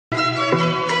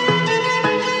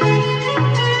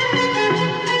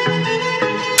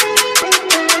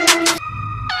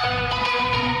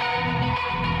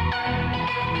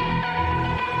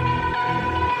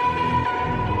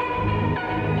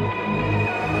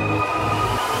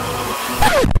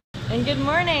And good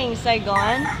morning,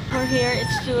 Saigon. We're here,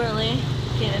 it's too early.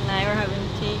 Kate and I are having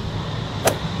tea.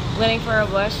 Waiting for our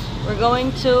bus. We're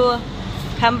going to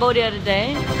Cambodia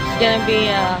today. It's gonna be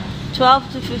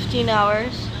 12 to 15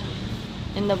 hours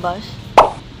in the bus.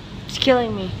 It's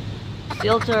killing me.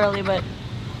 Still too early, but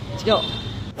let's go.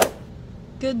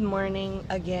 Good morning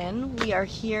again. We are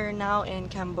here now in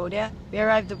Cambodia. We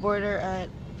arrived at the border at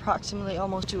approximately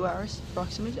almost 2 hours.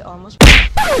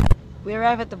 We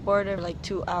arrived at the border like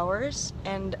 2 hours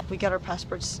and we got our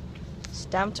passports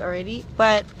stamped already.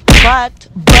 But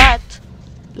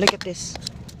look at this.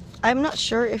 I'm not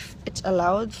sure if it's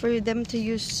allowed for them to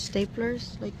use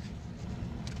staplers. Like,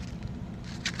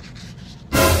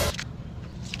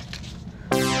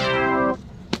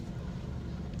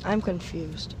 I'm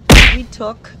confused. We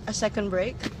took a second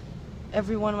break.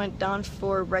 Everyone went down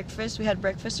for breakfast. We had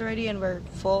breakfast already and we're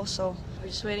full, so we're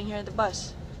just waiting here at the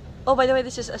bus. Oh, by the way,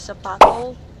 this is a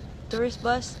Sapaco Tourist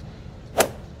bus.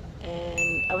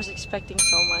 And I was expecting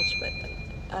so much, but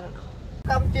I don't know.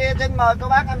 Campuchia, xin mời cô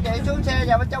bác anh chị xuống xe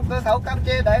vào bên trong cửa khẩu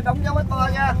Campuchia để đóng dấu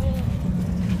passport nha.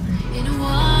 In a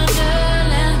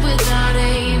wonderland without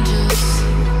angels.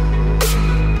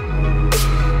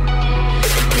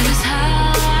 This is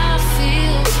how I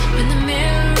feel when the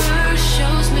mirror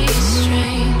shows me a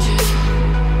stranger.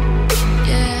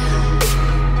 Yeah.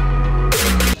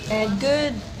 And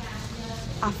good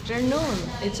afternoon.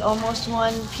 It's almost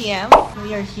 1 p.m.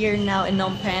 We are here now in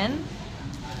Phnom Penh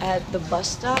at the bus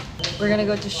stop. We're gonna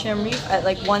go to Siem Reap at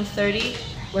like 1:30.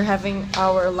 We're having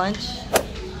our lunch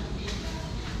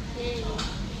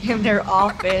in their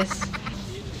office.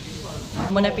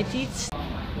 Bon appetit.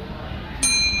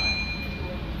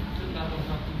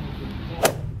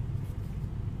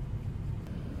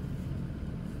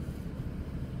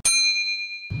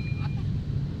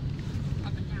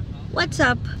 What's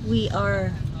up? We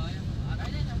are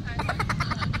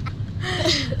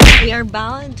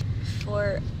bound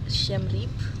for Siem Reap.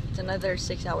 It's another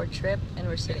 6-hour trip and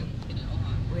we're sitting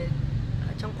with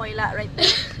Chongkoila right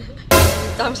there.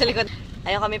 Tom sa likod.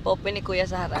 Ayaw kami po ni Kuya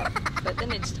sa harap. But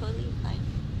then it's totally fine.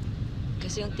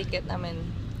 Kasi yung ticket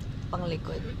namin pang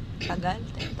likod. Tagal.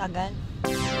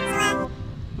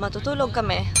 Matutulog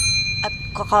kami at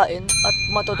kakain at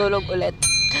matutulog ulit.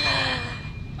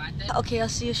 Okay, I'll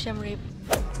see you Siem Reap.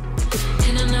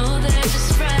 And I know they're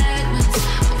just fragments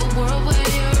of a world where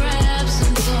your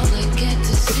absence all I get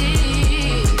to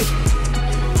see.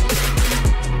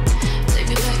 Take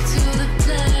me back to the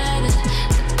planet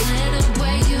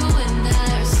where you and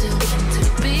I are still meant to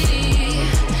be.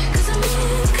 'Cause I'm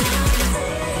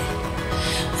incomplete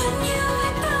when you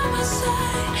ain't by my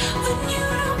side, when you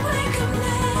don't wake up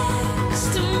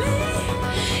next to me.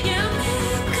 Yeah, I'm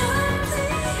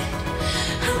incomplete.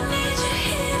 I need you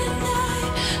here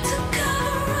tonight to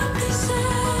cover up these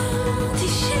empty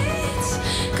sheets.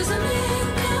 'Cause I'm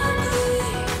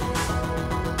incomplete.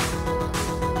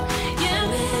 Yeah,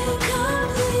 I'm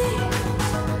incomplete.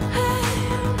 Hey,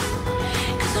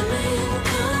 'cause I'm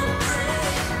incomplete.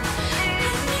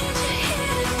 I need you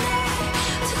here tonight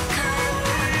to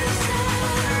cover up these empty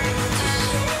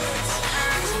sheets.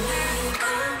 'Cause I'm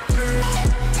incomplete.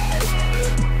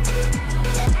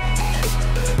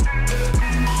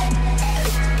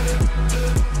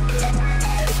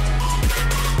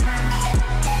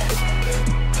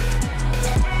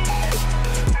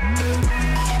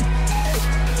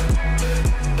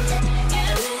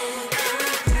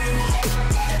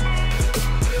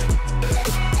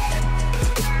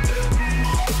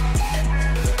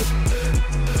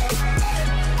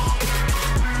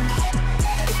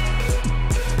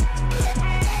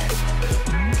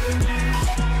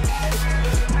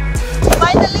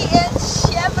 Finally, it's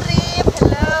Siem Reap.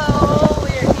 Hello,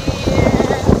 we're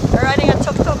here. We're riding a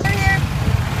tuk-tuk. We're here.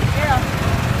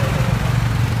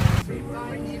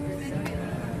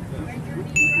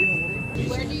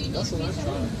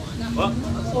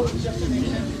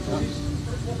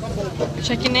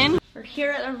 Checking in. We're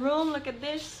here at a room. Look at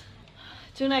this.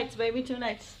 2 nights, baby. 2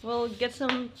 nights. We'll get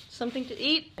something to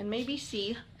eat and maybe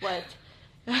see what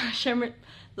Siem Reap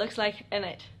looks like at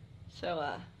night. So,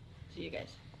 see you guys.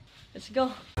 Let's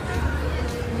go.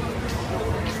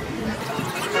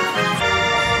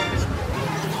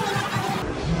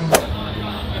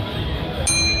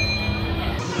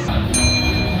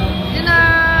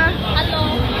 Dinner! Hello!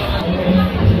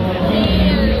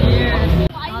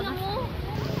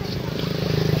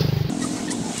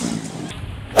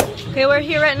 Okay, we're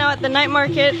here right now at the night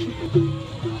market.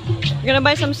 We're gonna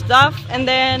buy some stuff and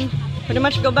then pretty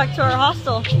much go back to our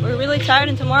hostel. We're really tired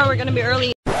and tomorrow we're gonna be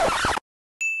early.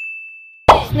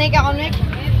 Snake ako, Nick?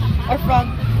 Or frog?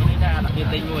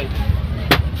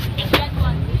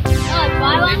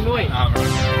 buy one?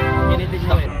 Anything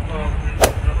new?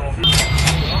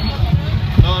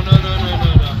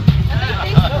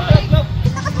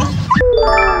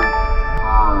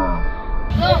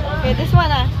 No. Okay, this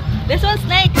one this one's